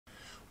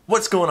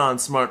What's going on,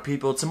 smart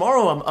people?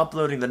 Tomorrow I'm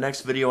uploading the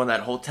next video on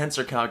that whole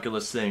tensor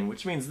calculus thing,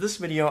 which means this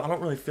video I don't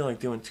really feel like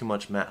doing too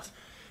much math.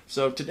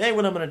 So today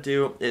what I'm going to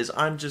do is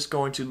I'm just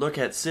going to look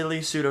at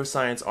silly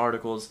pseudoscience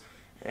articles,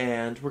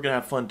 and we're going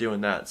to have fun doing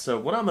that. So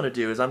what I'm going to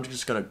do is I'm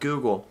just going to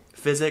Google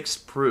physics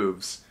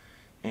proves,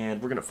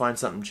 and we're going to find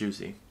something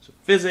juicy. So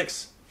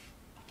physics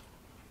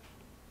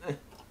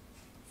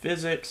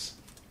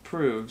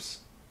proves,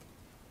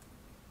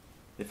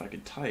 if I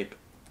could type.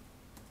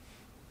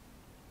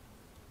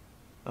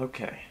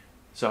 Okay,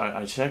 so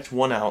I checked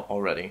one out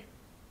already,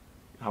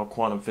 how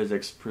quantum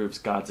physics proves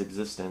God's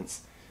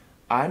existence.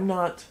 I'm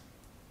not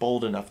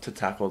bold enough to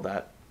tackle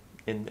that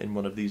in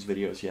one of these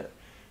videos yet.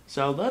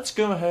 So let's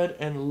go ahead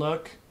and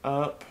look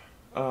up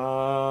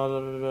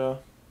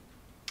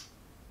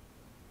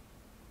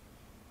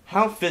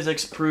how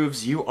physics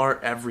proves you are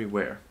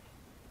everywhere.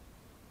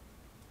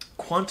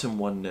 Quantum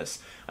oneness.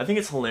 I think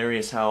it's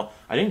hilarious how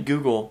I didn't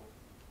Google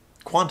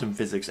quantum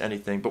physics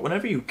anything, but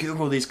whenever you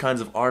Google these kinds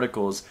of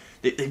articles,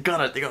 they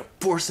gotta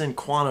force in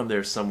quantum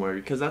there somewhere,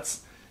 because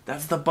that's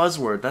the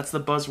buzzword. That's the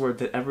buzzword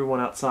that everyone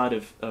outside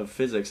of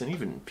physics, and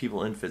even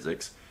people in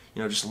physics,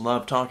 just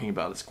love talking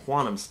about. It's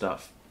quantum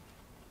stuff.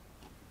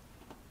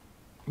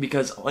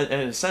 Because in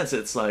a sense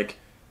it's like,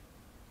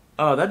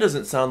 oh, that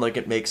doesn't sound like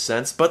it makes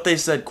sense, but they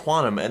said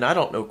quantum and I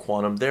don't know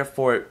quantum,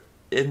 therefore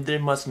they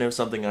must know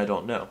something I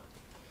don't know.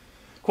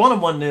 Quantum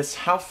oneness,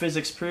 how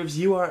physics proves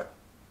you are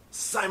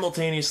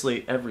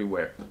simultaneously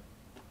everywhere.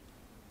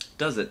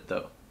 Does it,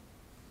 though?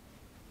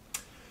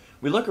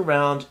 We look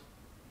around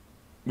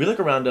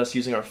us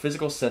using our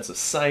physical sense of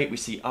sight. We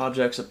see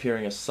objects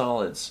appearing as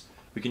solids.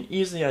 We can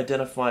easily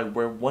identify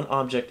where one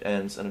object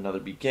ends and another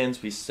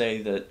begins. We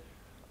say that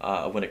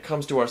when it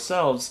comes to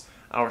ourselves,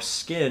 our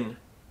skin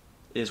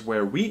is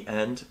where we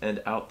end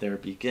and out there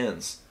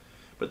begins.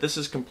 But this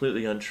is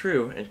completely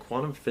untrue, and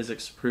quantum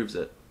physics proves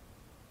it.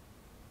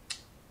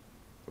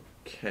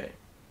 Okay.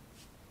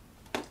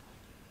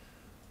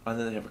 And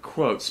then they have a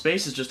quote: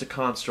 "Space is just a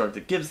construct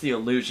that gives the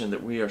illusion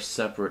that we are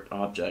separate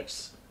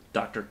objects."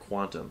 Dr.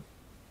 Quantum.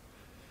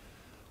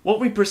 What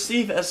we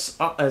perceive as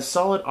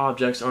solid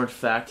objects are in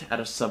fact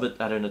at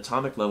an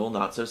atomic level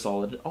not so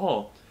solid at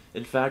all.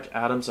 In fact,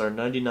 atoms are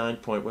 99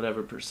 point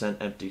whatever %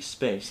 empty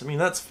space. I mean,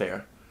 that's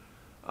fair.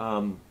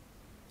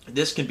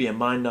 This can be a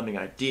mind-numbing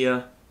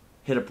idea,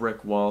 hit a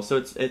brick wall. So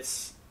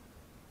it's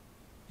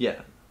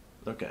yeah,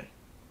 okay.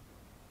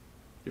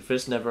 Your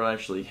fist never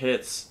actually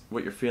hits.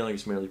 What you're feeling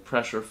is merely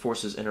pressure,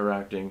 forces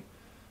interacting,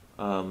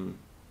 and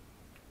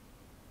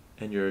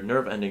your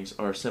nerve endings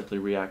are simply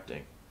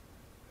reacting.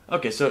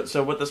 Okay,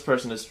 so what this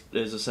person is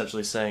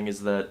essentially saying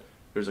is that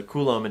there's a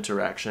Coulomb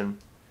interaction,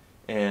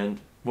 and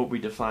what we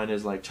define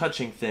as like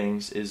touching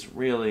things is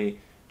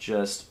really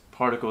just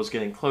particles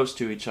getting close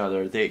to each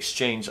other. They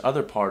exchange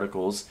other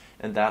particles,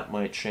 and that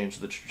might change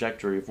the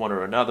trajectory of one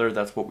or another.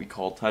 That's what we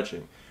call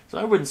touching. So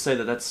I wouldn't say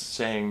that that's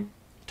saying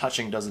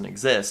touching doesn't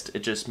exist. It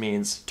just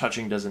means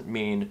touching doesn't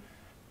mean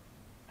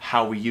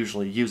how we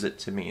usually use it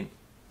to mean.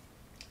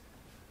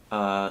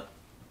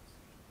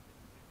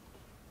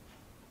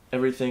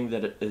 Everything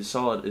that is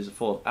solid is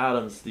full of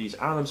atoms. These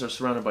atoms are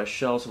surrounded by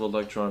shells of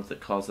electrons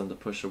that cause them to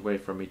push away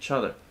from each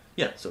other.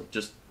 Yeah, so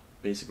just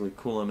basically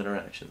Coulomb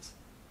interactions.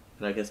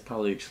 And I guess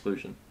Pauli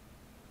exclusion.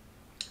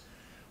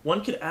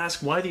 One could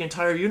ask why the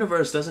entire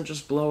universe doesn't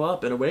just blow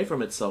up and away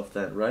from itself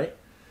then, right?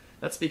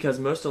 That's because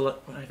most I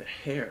have a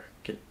hair.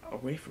 Get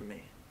away from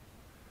me.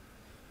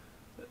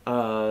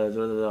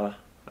 I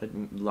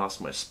lost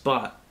my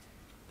spot.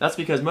 That's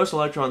because most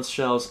electron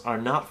shells are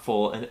not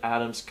full and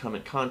atoms come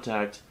in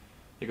contact.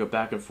 They go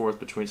back and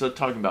forth between. So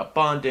talking about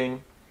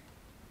bonding.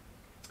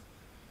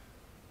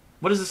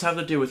 What does this have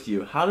to do with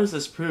you? How does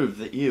this prove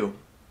that you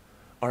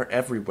are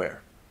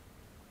everywhere?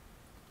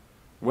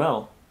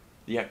 Well,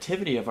 the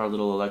activity of our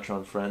little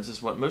electron friends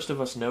is what most of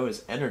us know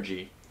as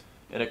energy,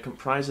 and it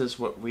comprises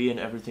what we and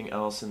everything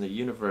else in the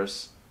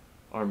universe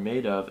are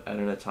made of at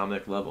an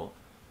atomic level.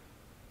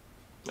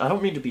 I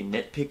don't mean to be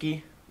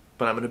nitpicky,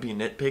 but I'm going to be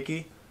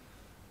nitpicky.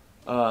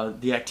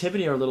 The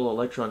activity of our little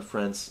electron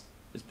friends,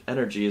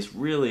 energy, is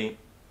really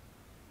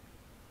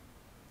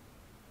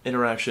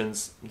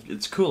interactions.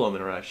 It's Coulomb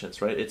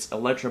interactions, right? It's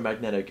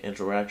electromagnetic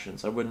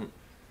interactions.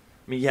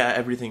 Yeah,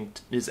 everything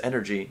is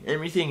energy.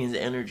 Everything is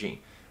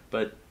energy.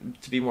 But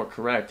to be more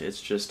correct, it's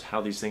just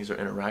how these things are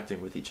interacting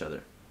with each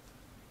other.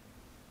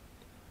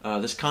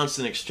 This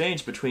constant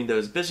exchange between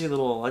those busy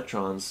little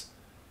electrons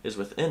is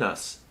within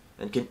us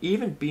and can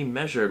even be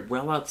measured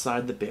well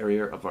outside the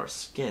barrier of our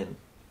skin.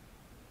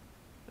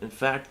 In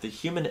fact, the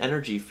human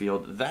energy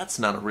field, that's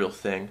not a real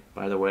thing,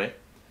 by the way,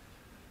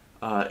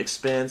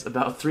 expands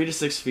about 3 to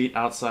 6 feet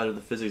outside of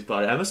the physics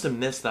body. I must have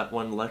missed that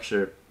one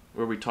lecture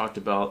where we talked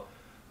about,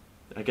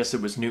 I guess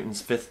it was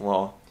Newton's fifth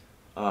law,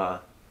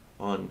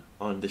 on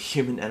the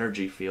human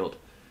energy field.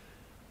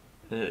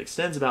 And it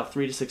extends about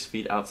 3 to 6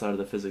 feet outside of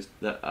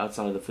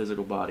the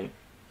physical body.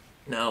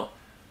 Now,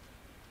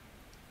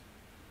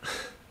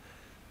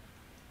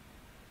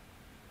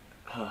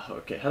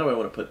 okay, how do I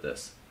want to put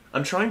this?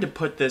 I'm trying to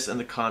put this in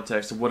the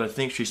context of what I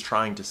think she's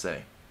trying to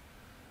say.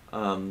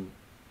 Um,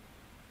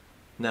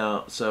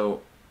 Now,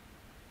 so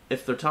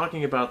if they're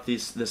talking about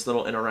this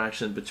little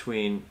interaction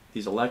between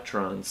these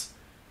electrons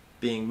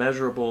being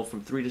measurable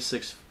from 3 to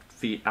 6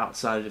 feet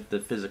outside of the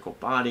physical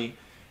body,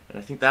 and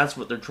I think that's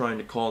what they're trying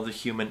to call the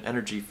human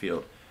energy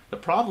field. The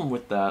problem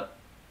with that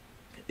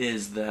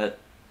is that,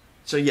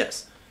 so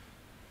yes,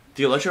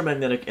 the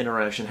electromagnetic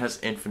interaction has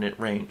infinite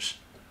range,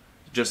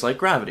 just like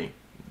gravity.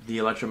 The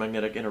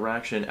electromagnetic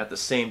interaction at the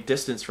same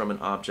distance from an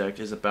object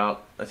is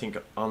about, I think,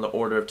 on the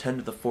order of 10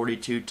 to the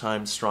 42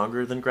 times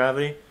stronger than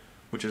gravity,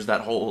 which is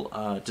that whole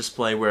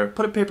display where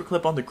put a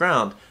paperclip on the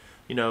ground.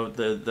 You know,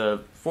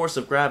 the force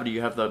of gravity,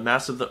 you have the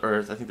mass of the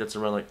Earth, I think that's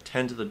around like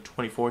 10 to the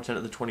 24, 10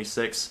 to the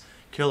 26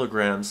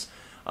 kilograms.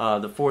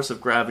 The force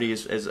of gravity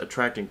is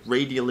attracting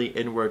radially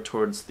inward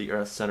towards the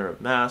Earth's center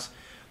of mass,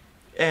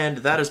 and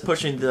that is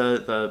pushing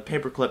the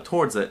paperclip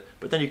towards it.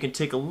 But then you can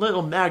take a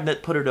little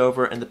magnet, put it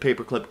over, and the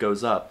paperclip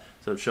goes up.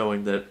 So it's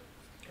showing that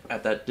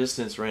at that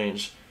distance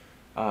range,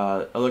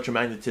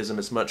 electromagnetism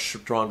is much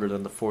stronger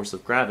than the force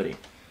of gravity.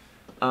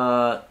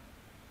 But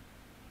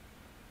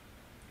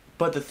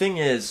the thing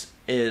is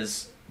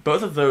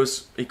both of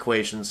those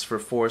equations for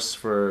force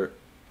for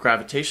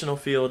gravitational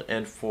field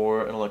and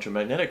for an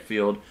electromagnetic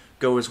field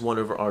go as 1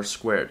 over r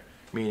squared,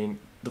 meaning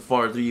the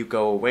farther you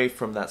go away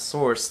from that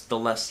source, the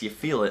less you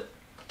feel it.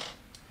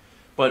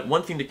 But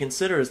one thing to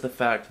consider is the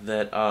fact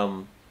that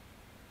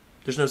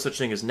there's no such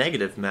thing as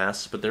negative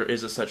mass, but there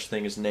is a such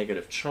thing as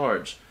negative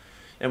charge.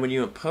 And when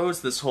you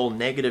impose this whole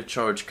negative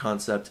charge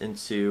concept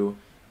into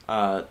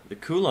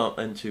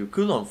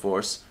Coulomb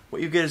force,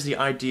 what you get is the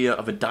idea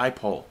of a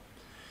dipole.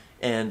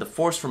 And the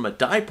force from a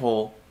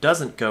dipole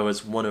doesn't go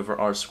as 1 over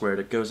r squared,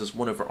 it goes as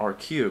 1 over r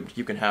cubed.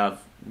 You can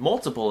have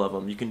multiple of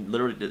them. You can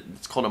literally,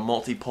 it's called a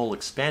multipole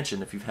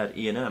expansion if you've had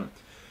E&M.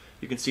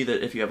 You can see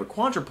that if you have a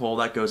quadrupole,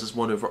 that goes as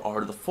 1 over r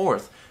to the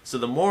 4th. So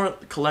the more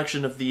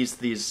collection of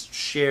these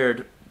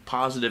shared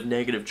positive,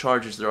 negative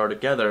charges there are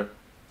together,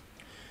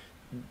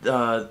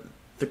 the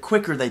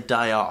quicker they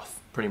die off,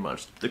 pretty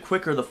much. The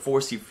quicker the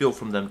force you feel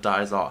from them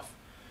dies off.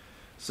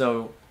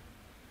 So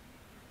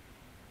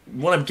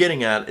what I'm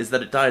getting at is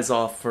that it dies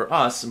off for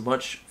us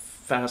much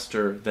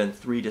faster than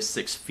 3 to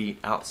 6 feet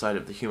outside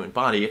of the human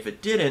body. If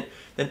it didn't,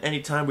 then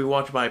anytime we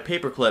walked by a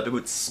paperclip, it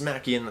would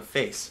smack you in the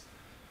face.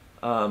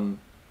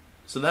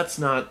 So that's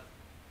not,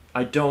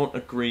 I don't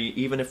agree,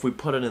 even if we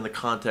put it in the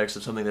context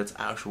of something that's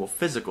actual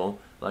physical,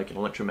 like an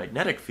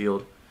electromagnetic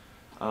field,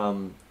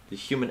 the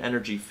human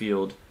energy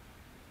field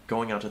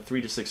going out to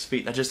 3 to 6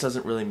 feet, that just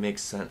doesn't really make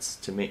sense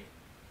to me.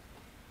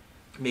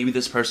 Maybe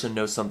this person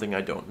knows something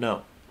I don't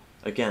know.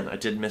 Again, I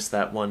did miss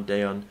that one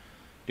day on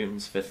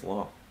Newton's fifth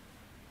law.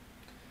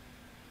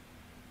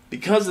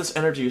 Because this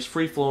energy is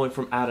free-flowing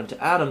from atom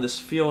to atom, this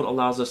field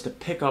allows us to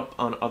pick up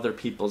on other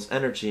people's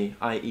energy,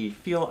 i.e.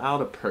 feel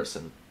out a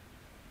person.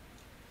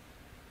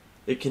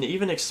 It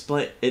even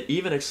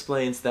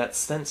explains that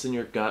sense in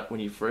your gut when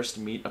you first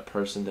meet a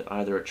person that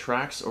either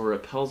attracts or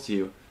repels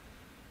you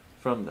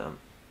from them.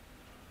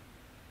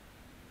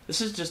 That's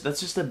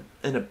just an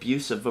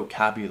abuse of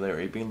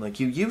vocabulary, being like,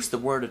 you use the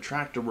word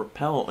attract or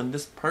repel, and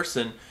this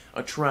person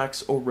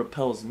attracts or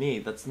repels me.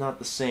 That's not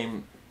the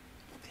same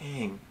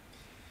thing.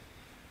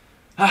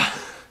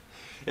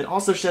 It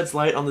also sheds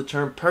light on the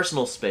term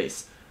personal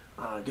space.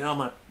 Get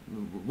out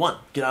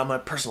of my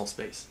personal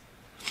space.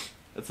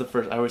 That's the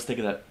first, I always think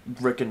of that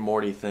Rick and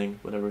Morty thing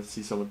whenever I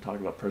see someone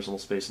talking about personal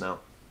space now.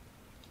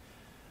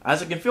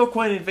 As it can feel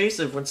quite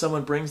invasive when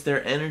someone brings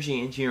their energy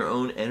into your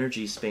own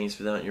energy space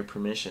without your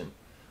permission.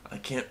 I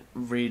can't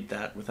read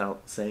that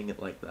without saying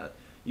it like that.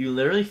 You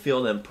literally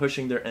feel them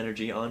pushing their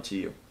energy onto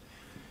you.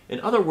 In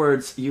other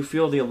words, you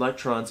feel the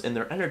electrons in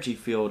their energy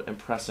field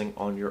impressing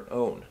on your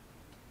own.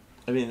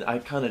 I mean, I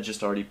kind of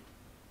just already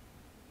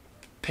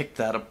picked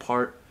that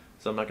apart,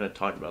 so I'm not going to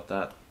talk about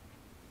that.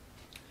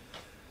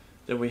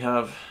 Then we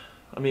have,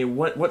 I mean,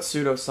 what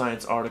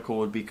pseudo-science article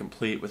would be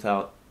complete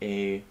without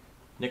a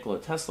Nikola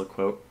Tesla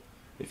quote?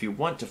 If you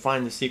want to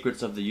find the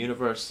secrets of the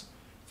universe,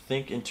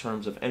 think in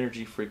terms of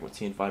energy,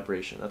 frequency, and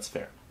vibration. That's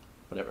fair.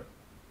 Whatever.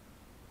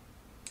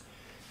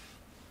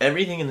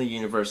 Everything in the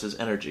universe is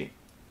energy.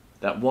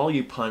 That wall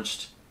you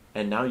punched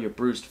and now your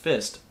bruised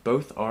fist,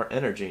 both are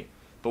energy.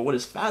 But what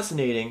is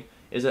fascinating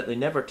is that they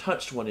never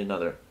touched one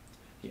another.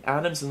 The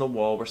atoms in the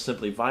wall were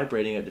simply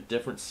vibrating at a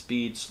different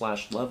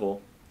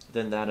speed/level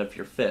than that of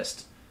your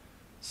fist.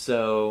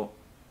 So,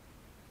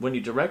 when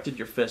you directed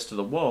your fist to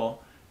the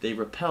wall, they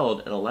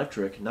repelled an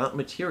electric, not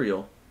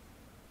material.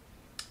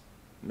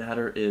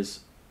 Matter is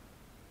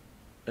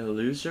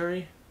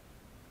illusory?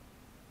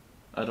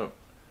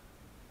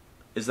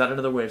 Is that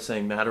another way of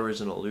saying matter is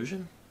an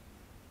illusion?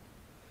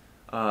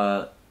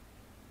 Not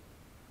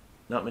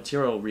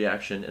material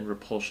reaction and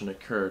repulsion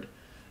occurred.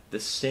 The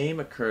same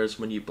occurs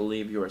when you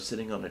believe you are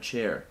sitting on a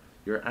chair.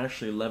 You're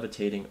actually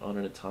levitating on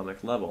an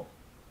atomic level.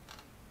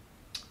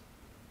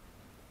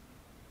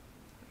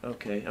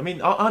 Okay, I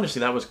mean, honestly,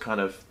 that was kind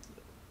of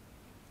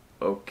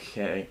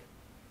okay.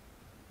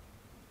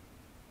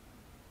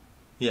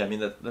 Yeah, I mean,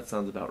 that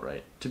sounds about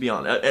right. To be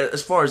honest,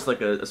 as far as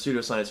like a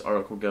pseudoscience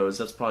article goes,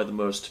 that's probably the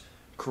most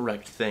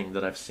correct thing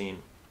that I've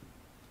seen.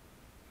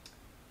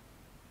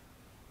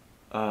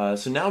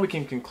 So now we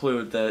can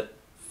conclude that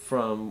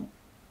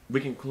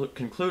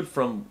conclude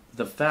from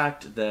the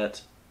fact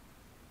that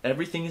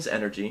everything is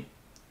energy,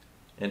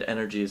 and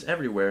energy is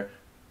everywhere.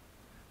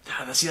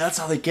 See, that's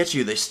how they get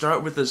you. They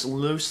start with this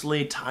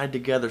loosely tied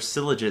together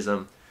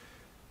syllogism,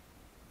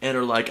 and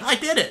are like, "I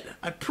did it!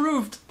 I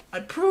proved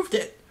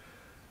it!"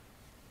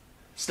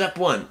 Step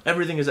 1,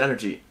 everything is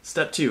energy.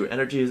 Step 2,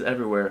 energy is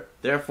everywhere.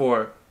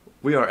 Therefore,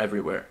 we are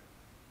everywhere.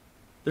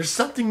 There's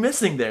something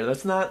missing there.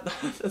 That's not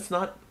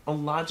a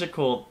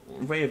logical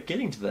way of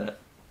getting to that.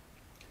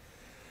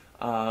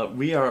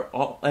 We are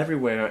all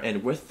everywhere,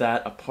 and with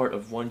that, a part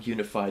of one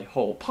unified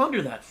whole.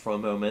 Ponder that for a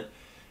moment,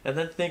 and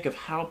then think of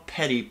how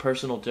petty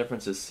personal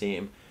differences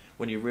seem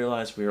when you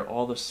realize we are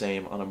all the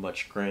same on a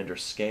much grander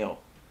scale.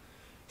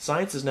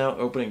 Science is now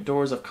opening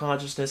doors of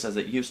consciousness as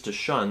it used to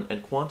shun,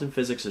 and quantum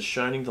physics is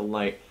shining the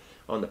light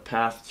on the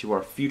path to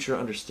our future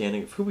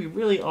understanding of who we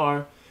really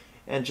are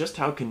and just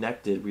how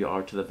connected we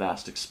are to the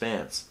vast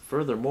expanse.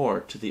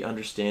 Furthermore, to the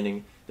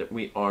understanding that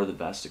we are the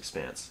vast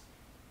expanse.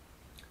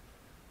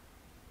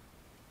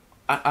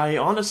 I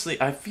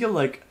honestly, I feel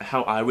like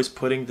how I was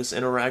putting this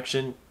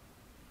interaction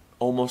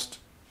almost...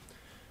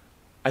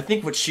 I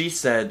think what she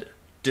said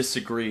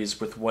disagrees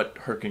with what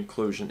her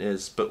conclusion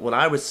is, but what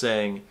I was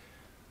saying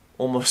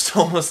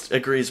almost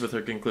agrees with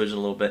her conclusion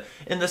a little bit,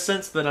 in the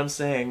sense that I'm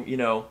saying,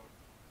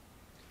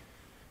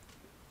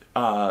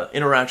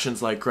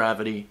 interactions like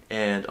gravity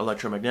and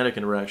electromagnetic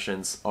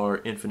interactions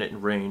are infinite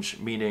in range,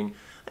 meaning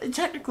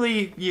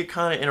technically you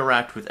kind of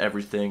interact with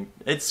everything.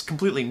 It's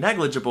completely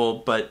negligible,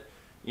 but,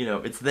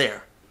 it's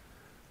there.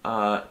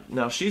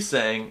 Now she's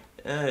saying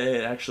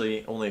it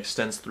actually only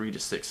extends 3 to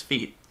 6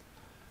 feet.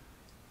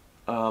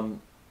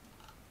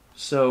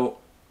 So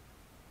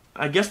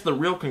I guess the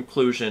real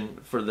conclusion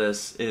for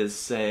this is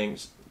saying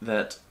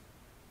that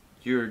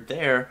you're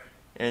there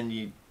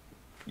and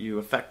you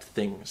affect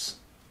things.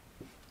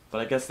 But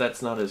I guess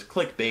that's not as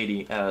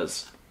clickbaity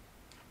as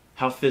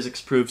how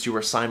physics proves you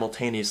are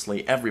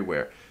simultaneously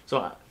everywhere.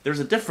 So there's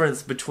a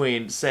difference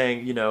between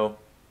saying,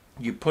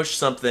 you push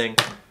something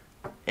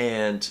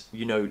and,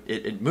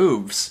 it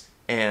moves,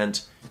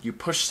 and you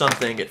push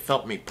something, it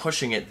felt me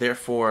pushing it,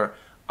 therefore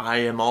I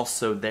am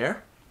also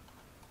there.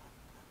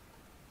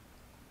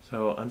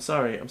 So I'm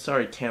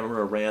sorry,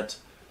 Tamara Rant,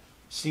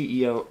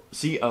 CO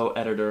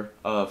editor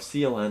of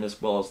CLN,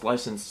 as well as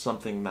licensed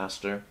something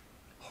master,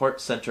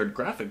 heart-centered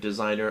graphic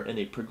designer, and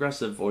a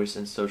progressive voice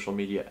in social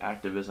media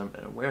activism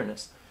and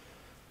awareness.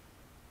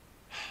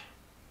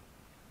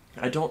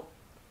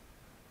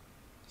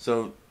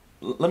 So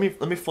let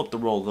me flip the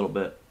role a little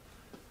bit.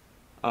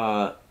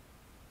 I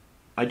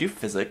do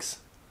physics.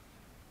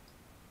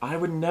 I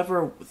would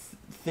never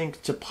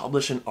think to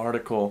publish an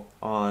article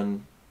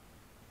on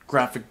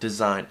graphic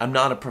design. I'm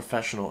not a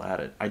professional at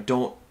it. I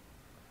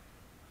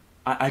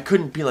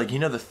couldn't be like,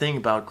 the thing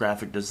about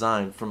graphic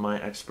design from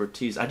my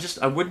expertise.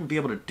 I wouldn't be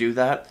able to do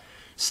that,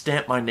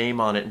 stamp my name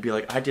on it and be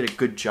like, I did a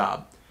good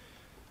job.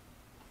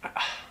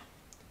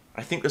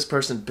 I think this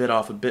person bit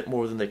off a bit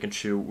more than they can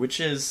chew, which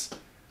is,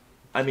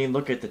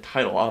 look at the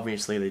title.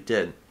 Obviously they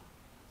did.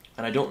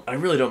 And I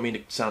really don't mean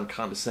to sound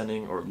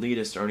condescending or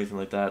elitist or anything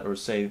like that,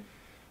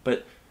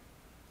 but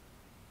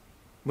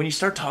when you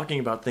start talking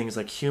about things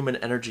like human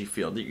energy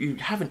field, you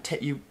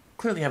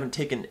clearly haven't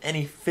taken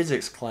any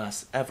physics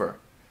class ever.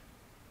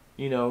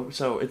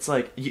 So it's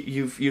like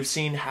you've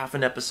seen half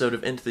an episode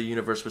of Into the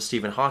Universe with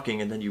Stephen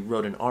Hawking, and then you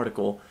wrote an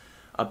article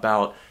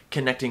about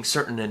connecting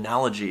certain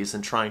analogies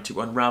and trying to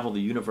unravel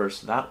the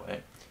universe that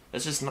way.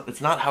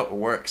 It's not how it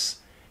works.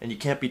 And you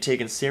can't be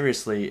taken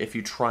seriously if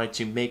you try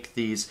to make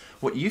these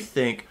what you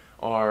think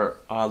are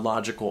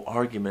logical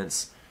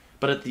arguments.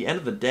 But at the end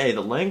of the day, the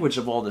language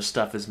of all this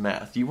stuff is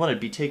math. You want to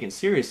be taken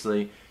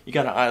seriously, you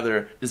got to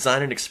either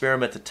design an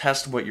experiment to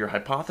test what your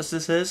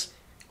hypothesis is,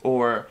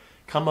 or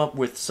come up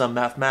with some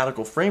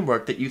mathematical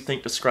framework that you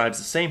think describes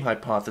the same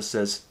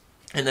hypothesis,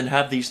 and then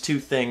have these two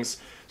things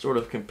sort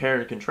of compare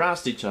and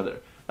contrast each other.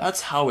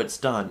 That's how it's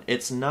done.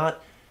 It's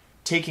not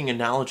taking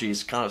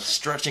analogies, kind of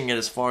stretching it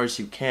as far as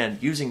you can,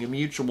 using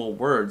mutual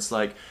words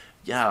like,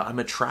 yeah, I'm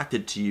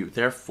attracted to you,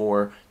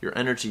 therefore your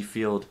energy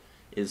field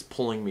is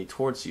pulling me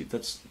towards you.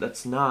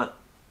 That's nothing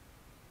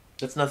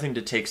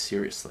to take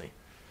seriously.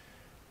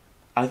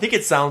 I think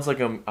it sounds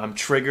like I'm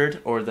triggered,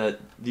 or that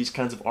these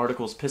kinds of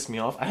articles piss me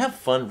off. I have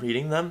fun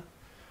reading them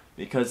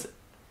because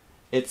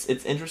it's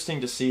interesting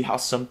to see how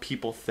some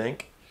people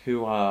think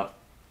who are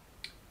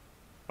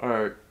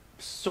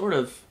sort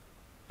of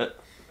I'm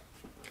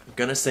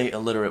gonna say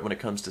illiterate when it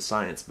comes to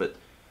science, but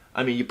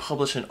you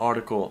publish an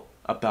article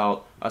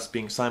about us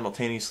being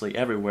simultaneously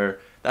everywhere,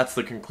 that's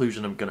the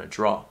conclusion I'm gonna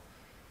draw.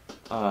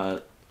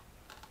 At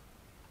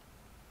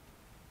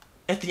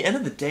the end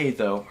of the day,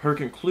 though, her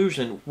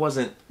conclusion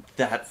wasn't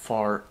that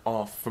far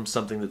off from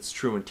something that's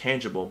true and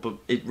tangible, but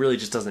it really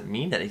just doesn't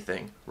mean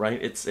anything, right?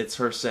 It's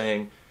her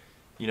saying,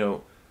 we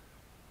don't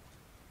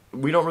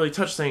really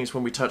touch things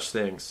when we touch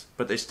things,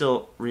 but they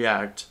still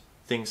react,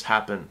 things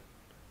happen.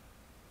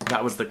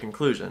 That was the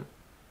conclusion.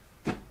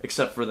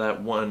 Except for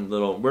that one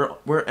little,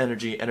 we're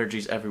energy,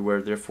 energy's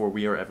everywhere, therefore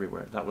we are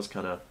everywhere. That was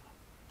kind of,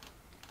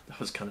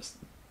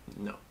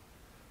 no.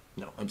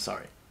 No, I'm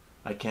sorry.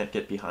 I can't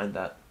get behind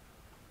that.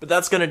 But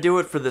that's going to do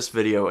it for this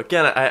video.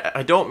 Again,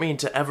 I don't mean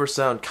to ever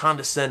sound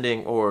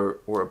condescending or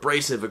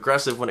abrasive,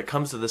 aggressive when it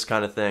comes to this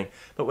kind of thing.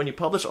 But when you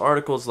publish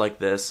articles like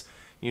this,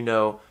 you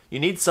know, you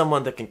need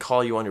someone that can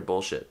call you on your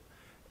bullshit.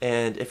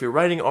 And if you're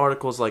writing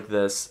articles like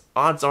this,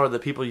 odds are the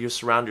people you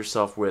surround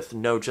yourself with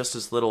know just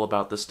as little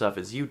about this stuff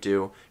as you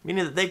do,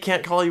 meaning that they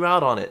can't call you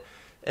out on it.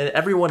 And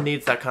everyone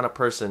needs that kind of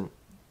person.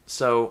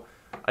 So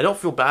I don't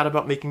feel bad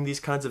about making these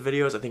kinds of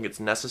videos. I think it's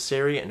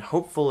necessary, and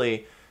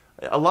hopefully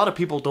a lot of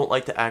people don't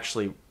like to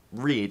actually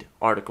read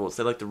articles.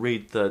 They like to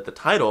read the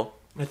title.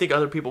 I think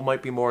other people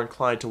might be more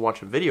inclined to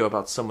watch a video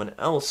about someone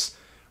else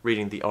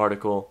reading the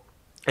article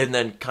and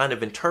then kind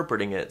of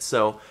interpreting it.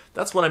 So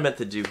that's what I meant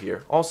to do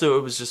here. Also,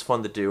 it was just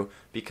fun to do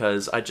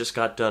because I just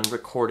got done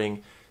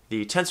recording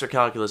the tensor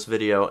calculus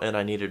video and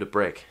I needed a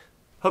break.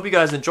 Hope you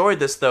guys enjoyed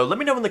this though. Let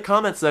me know in the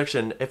comment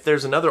section if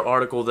there's another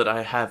article that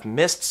I have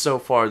missed so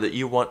far that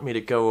you want me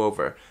to go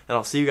over, and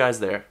I'll see you guys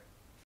there.